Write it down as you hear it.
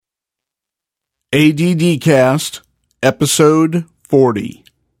ADD Cast, Episode 40.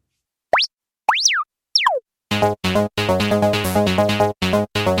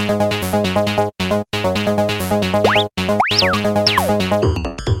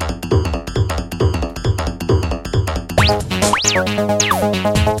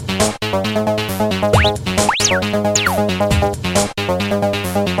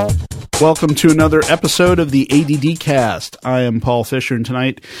 Welcome to another episode of the ADD Cast. I am Paul Fisher, and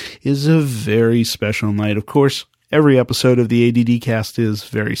tonight is a very special night. Of course, every episode of the ADD Cast is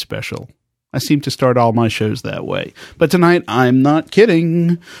very special. I seem to start all my shows that way. But tonight, I'm not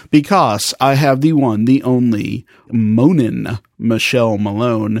kidding, because I have the one, the only, Moanin, Michelle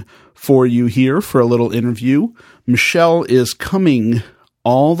Malone, for you here for a little interview. Michelle is coming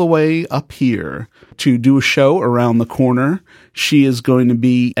all the way up here to do a show around the corner. She is going to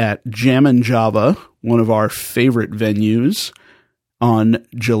be at Jammin' Java, one of our favorite venues, on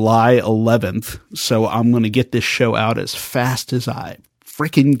July 11th. So I'm going to get this show out as fast as I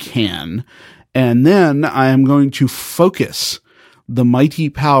freaking can. And then I am going to focus the mighty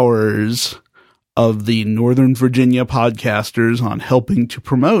powers of the Northern Virginia podcasters on helping to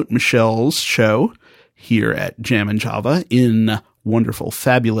promote Michelle's show here at Jammin' Java in wonderful,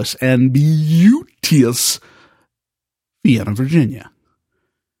 fabulous, and beauteous Vienna, Virginia.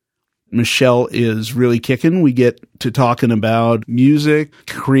 Michelle is really kicking. We get to talking about music,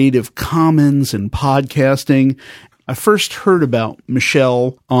 Creative Commons, and podcasting. I first heard about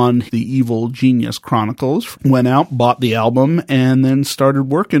Michelle on the Evil Genius Chronicles, went out, bought the album, and then started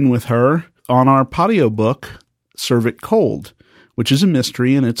working with her on our Patio book, Serve It Cold, which is a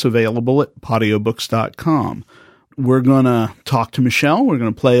mystery, and it's available at patiobooks.com. We're going to talk to Michelle. We're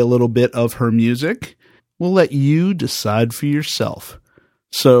going to play a little bit of her music. We'll let you decide for yourself.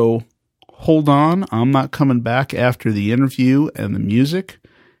 So hold on. I'm not coming back after the interview and the music.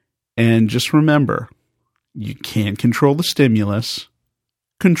 And just remember, you can't control the stimulus.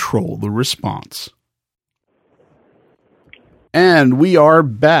 Control the response. And we are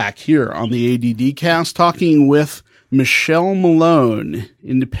back here on the ADD Cast talking with Michelle Malone,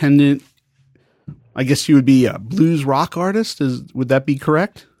 independent, I guess you would be a blues rock artist. Would that be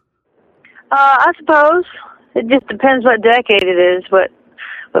correct? I suppose. It just depends what decade it is, what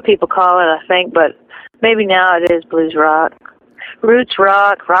people call it, I think. But maybe now it is blues rock. Roots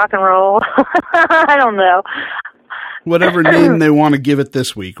rock, rock and roll. I don't know. Whatever name they want to give it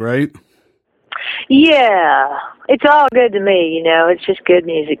this week, right? Yeah. It's all good to me, you know. It's just good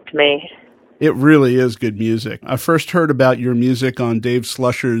music to me. It really is good music. I first heard about your music on Dave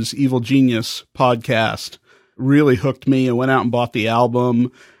Slusher's Evil Genius podcast. Really hooked me. I went out and bought the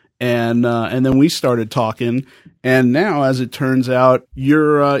album, and then we started talking. And now, as it turns out,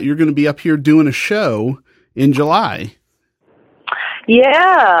 you're going to be up here doing a show in July.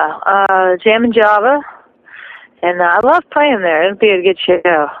 Yeah, Jammin' Java, and I love playing there. It'll be a good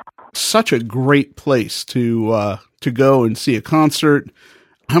show. Such a great place to go and see a concert.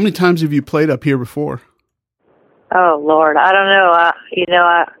 How many times have you played up here before? Oh, Lord, I don't know.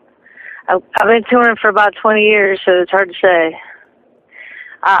 I've been touring for about 20 years, so it's hard to say.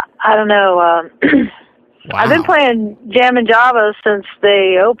 I don't know. Wow. I've been playing Jammin' Java since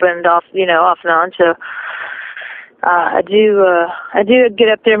they opened off and on. So I do get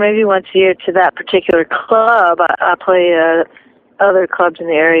up there maybe once a year to that particular club. I play other clubs in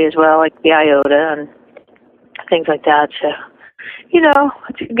the area as well, like the Iota and things like that. So,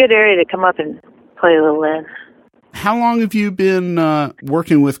 it's a good area to come up and play a little in. How long have you been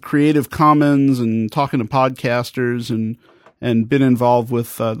working with Creative Commons and talking to podcasters and been involved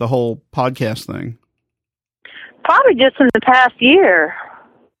with the whole podcast thing? Probably just in the past year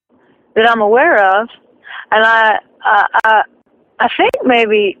that I'm aware of. And I think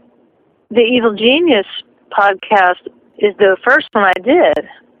maybe the Evil Genius podcast is the first one I did.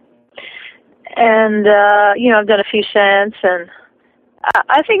 And, I've done a few since, and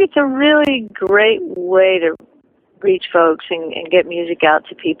I think it's a really great way to reach folks and get music out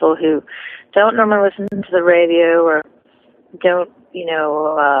to people who don't normally listen to the radio or don't,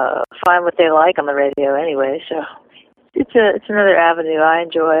 find what they like on the radio anyway. So it's another avenue. I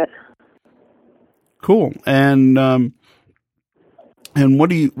enjoy it. Cool. And what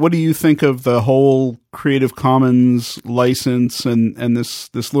do you think of the whole Creative Commons license and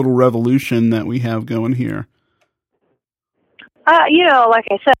this little revolution that we have going here? Like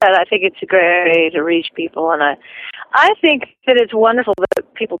I said, I think it's a great way to reach people, and I think that it's wonderful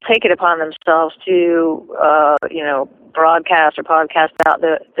that people take it upon themselves to, broadcast or podcast out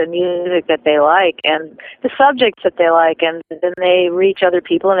the music that they like and the subjects that they like, and then they reach other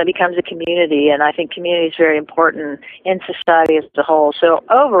people and it becomes a community. And I think community is very important in society as a whole. So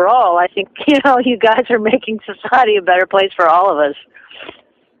overall, I think, you guys are making society a better place for all of us.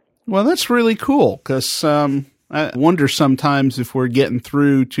 Well, that's really cool, because I wonder sometimes if we're getting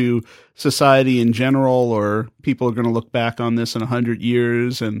through to society in general, or people are going to look back on this in 100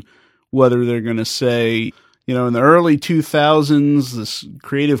 years and whether they're going to say, in the early 2000s, this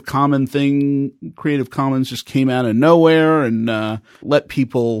Creative Commons just came out of nowhere and let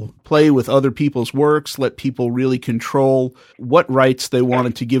people play with other people's works, let people really control what rights they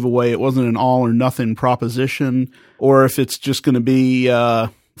wanted to give away. It wasn't an all or nothing proposition, or if it's just going to be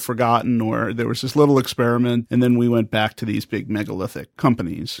forgotten, or there was this little experiment and then we went back to these big megalithic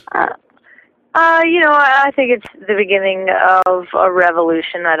companies. I think it's the beginning of a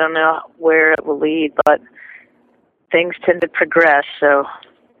revolution. I don't know where it will lead, but things tend to progress, so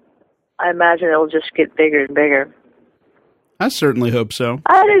I imagine it'll just get bigger and bigger. I certainly hope so.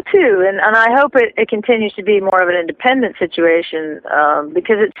 I do too, and I hope it continues to be more of an independent situation,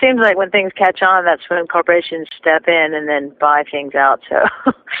 because it seems like when things catch on, that's when corporations step in and then buy things out, so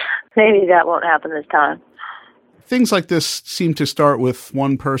maybe that won't happen this time. Things like this seem to start with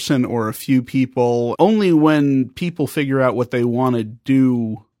one person or a few people. Only when people figure out what they want to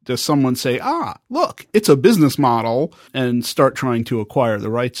do does someone say, look, it's a business model, and start trying to acquire the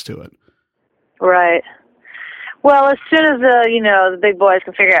rights to it. Right. Well, as soon as the big boys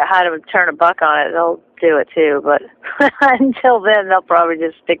can figure out how to turn a buck on it, they'll do it too. But until then, they'll probably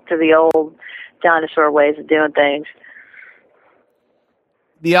just stick to the old dinosaur ways of doing things.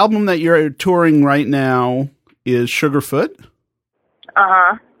 The album that you're touring right now is Sugarfoot.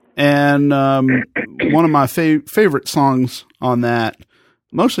 Uh-huh. And one of my favorite songs on that,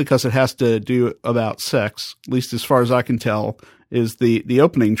 mostly because it has to do about sex, at least as far as I can tell, is the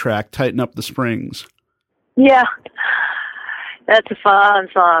opening track, Tighten Up the Springs. Yeah, that's a fun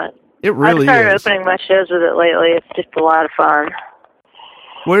song. It really is. I've started opening my shows with it lately. It's just a lot of fun.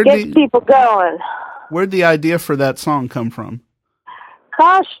 Gets people going. Where'd the idea for that song come from?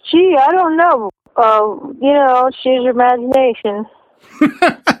 Gosh, I don't know. It's your imagination.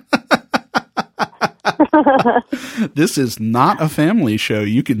 This is not a family show.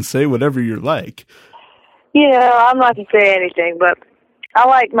 You can say whatever you like. I'm not going to say anything, but I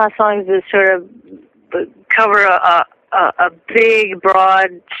like my songs to sort of cover a big,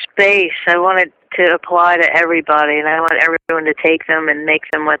 broad space. I want it to apply to everybody, and I want everyone to take them and make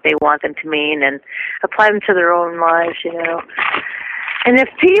them what they want them to mean and apply them to their own lives, And if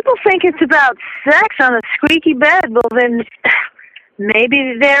people think it's about sex on a squeaky bed, well, then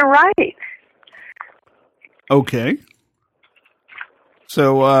maybe they're right. Okay.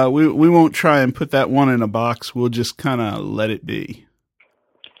 So we won't try and put that one in a box. We'll just kind of let it be.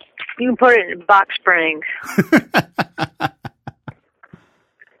 You can put it in box springs.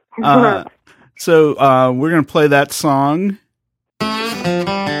 So we're going to play that song.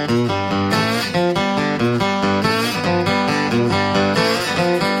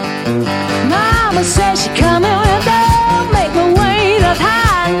 Mama says she coming with her, make her wait up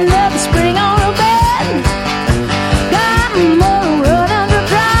high, another spring on her bed. Got mother running to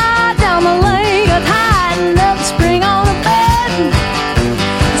dry down the lane, got high, another spring on her bed.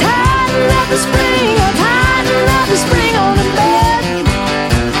 Tighten up the spring, oh, tighten up the spring on her bed.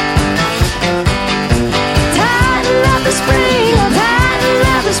 Tighten up the spring.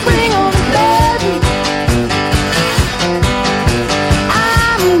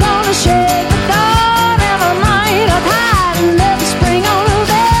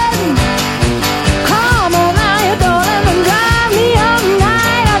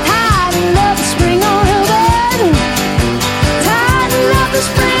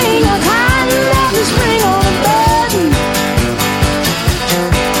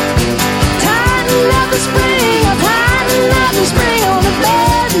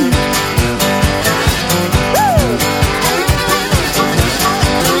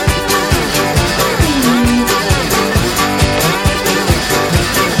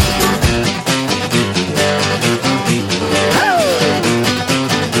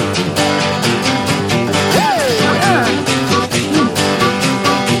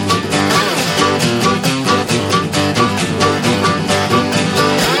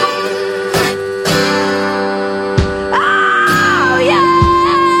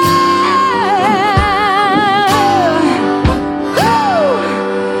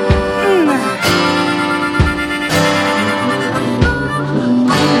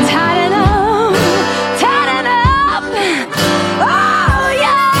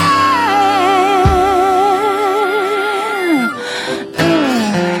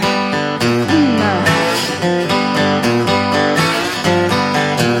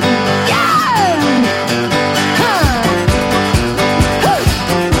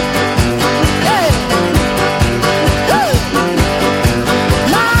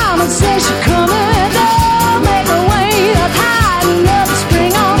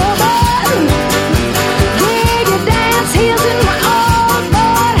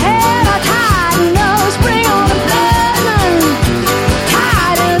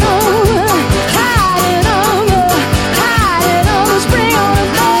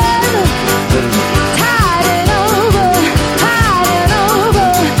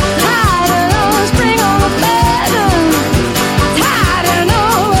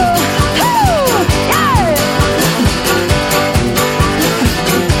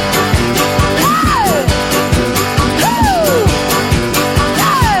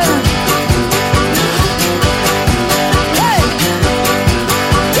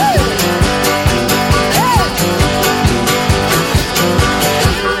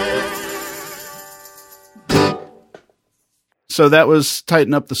 So that was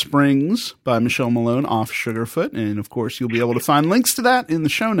Tighten Up the Springs by Michelle Malone off Sugarfoot. And of course, you'll be able to find links to that in the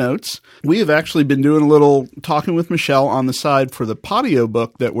show notes. We have actually been doing a little talking with Michelle on the side for the Patio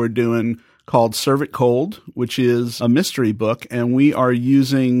book that we're doing called Serve It Cold, which is a mystery book. And we are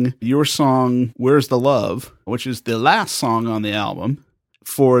using your song, Where's the Love, which is the last song on the album,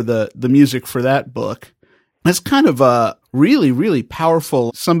 for the music for that book. It's kind of a really, really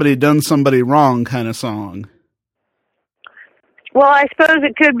powerful somebody done somebody wrong kind of song. Well, I suppose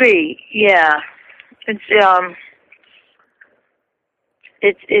it could be. Yeah. It's I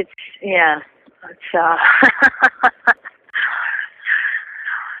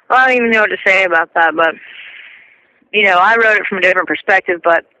don't even know what to say about that, but I wrote it from a different perspective,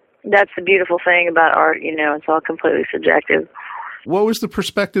 but that's the beautiful thing about art, it's all completely subjective. What was the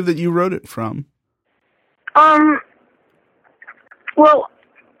perspective that you wrote it from? Well,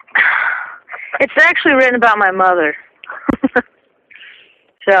 it's actually written about my mother.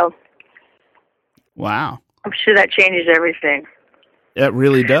 So. Wow. I'm sure that changes everything. It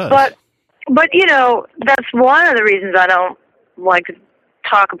really does. But that's one of the reasons I don't like to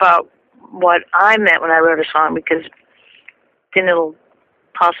talk about what I meant when I wrote a song, because then it'll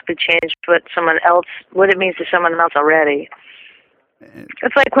possibly change what it means to someone else already.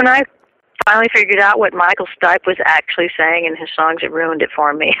 It's like when I finally figured out what Michael Stipe was actually saying in his songs, it ruined it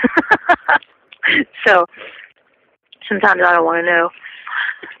for me. So sometimes I don't want to know.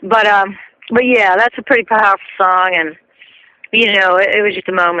 But yeah, that's a pretty powerful song, and it was just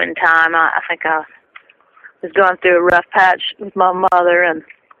a moment in time. I think I was going through a rough patch with my mother, and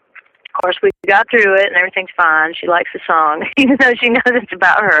of course we got through it, and everything's fine. She likes the song, even though she knows it's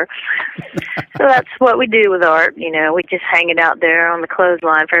about her. So that's what we do with art. We just hang it out there on the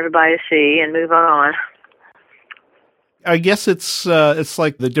clothesline for everybody to see and move on. I guess it's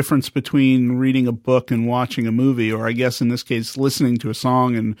like the difference between reading a book and watching a movie, or I guess in this case, listening to a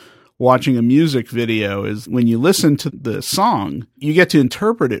song and watching a music video. Is when you listen to the song, you get to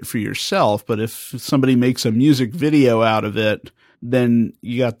interpret it for yourself. But if somebody makes a music video out of it, then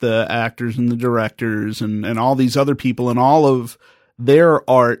you got the actors and the directors and all these other people, and all of their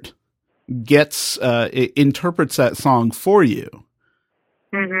art it interprets that song for you.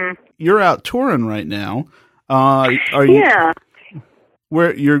 Mm-hmm. You're out touring right now. Are you? Yeah.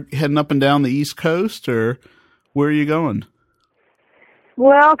 Where you're heading up and down the East Coast, or where are you going?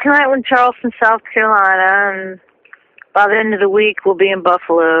 Well, tonight we're in Charleston, South Carolina, and by the end of the week we'll be in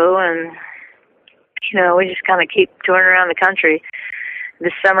Buffalo, and we just kind of keep touring around the country.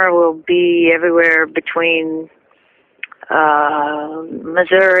 This summer we'll be everywhere between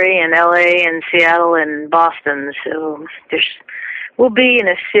Missouri and LA and Seattle and Boston. So we'll be in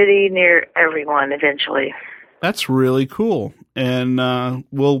a city near everyone eventually. That's really cool. And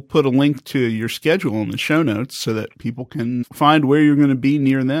we'll put a link to your schedule in the show notes so that people can find where you're going to be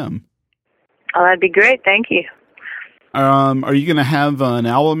near them. Oh, that'd be great. Thank you. Are you going to have an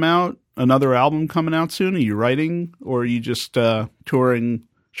album out, another album coming out soon? Are you writing, or are you just touring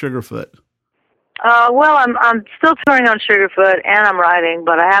Sugarfoot? Well, I'm still touring on Sugarfoot, and I'm writing,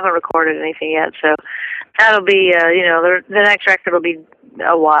 but I haven't recorded anything yet. So that'll be, the next record will be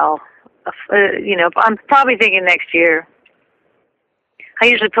a while. I'm probably thinking next year. I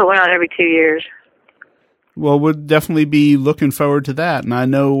usually put one out every 2 years. Well, we'll definitely be looking forward to that. And I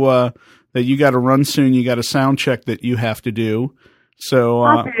know that you got to run soon. You got a sound check that you have to do. So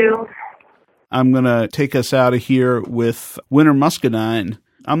I do. I'm going to take us out of here with Winter Muscadine.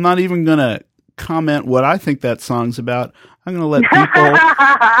 I'm not even going to comment what I think that song's about. I'm going to let people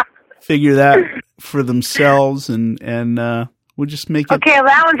figure that for themselves, and we'll just make it. Okay, well,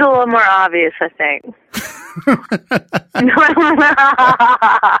 that one's a little more obvious, I think.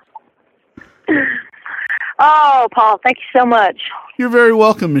 Oh, Paul, thank you so much. You're very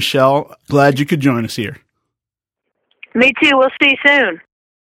welcome, Michelle. Glad you could join us here. Me too. We'll see you soon.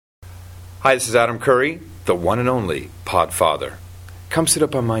 Hi, this is Adam Curry, the one and only Podfather. Come sit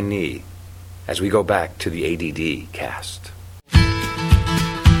up on my knee as we go back to the ADD cast.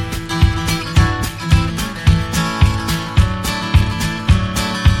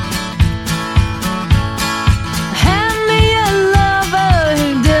 Hand me a lover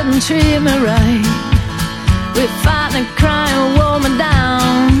who didn't treat me right. We fight and cry and wore me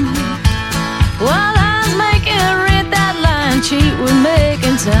down. While I was making her read that line, cheat with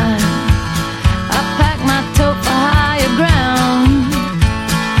making time. I packed my tote for higher ground.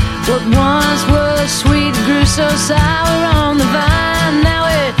 What once was sweet grew so sour on the vine. Now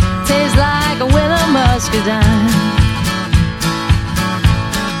it tastes like a winter muscadine.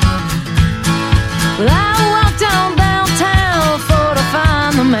 Well, I walked on downtown for to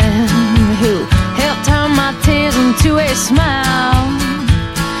find the man who helped turn my tears into a they smile.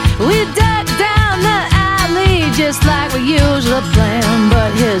 We ducked down the alley just like we usually planned,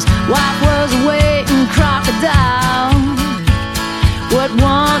 but his wife was waiting crocodile. What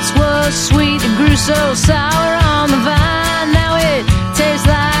once was sweet grew so sour on the vine. Now it tastes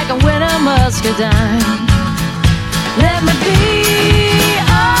like a winter muscadine. Let me be,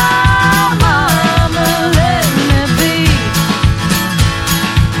 oh mama, let me be.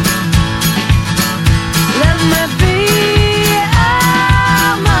 Let me be,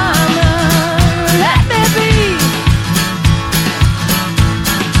 oh mama, let me be.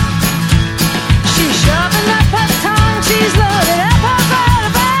 She's sharpened up her tongue, she's loaded up her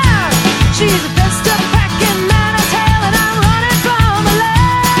butterfly. She's a pistol packing man of tail, and I'm running from her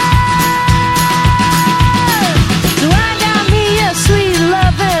love. So I got me a sweet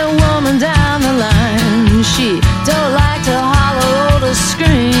loving woman down the line. She don't like to holler or to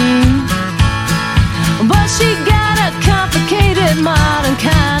scream, but she got a complicated modern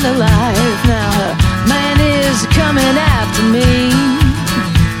kind of life. Now her man is coming after me.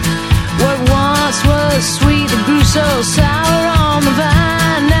 What once was sweet that grew so sour on the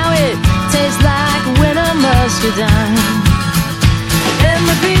vine. Now it tastes like winter muscadine. Let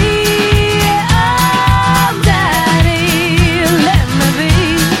me be, oh daddy, let me be.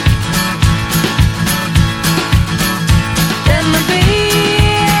 Let me be,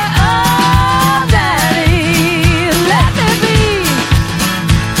 oh daddy, let me be.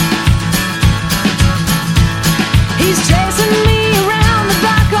 He's chasing me around the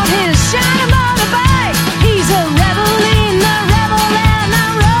block on his shiny motorbike. He's a rebel in the rebel land.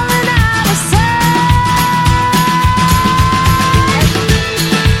 I'm rolling out of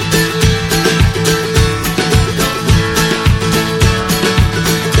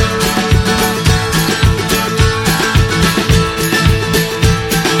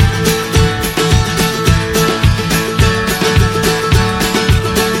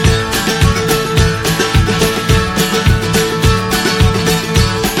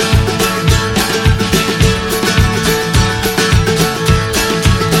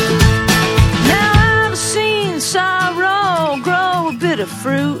Now I've seen sorrow grow a bitter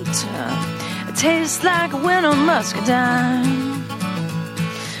fruit. It tastes like a winter muscadine.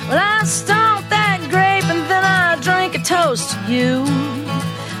 Well, I stomp that grape and then I drink a toast to you.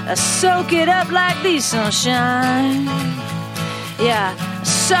 I soak it up like the sunshine. Yeah, I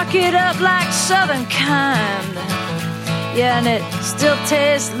suck it up like southern kind. Yeah, and it still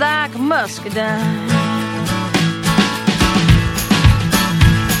tastes like a muscadine.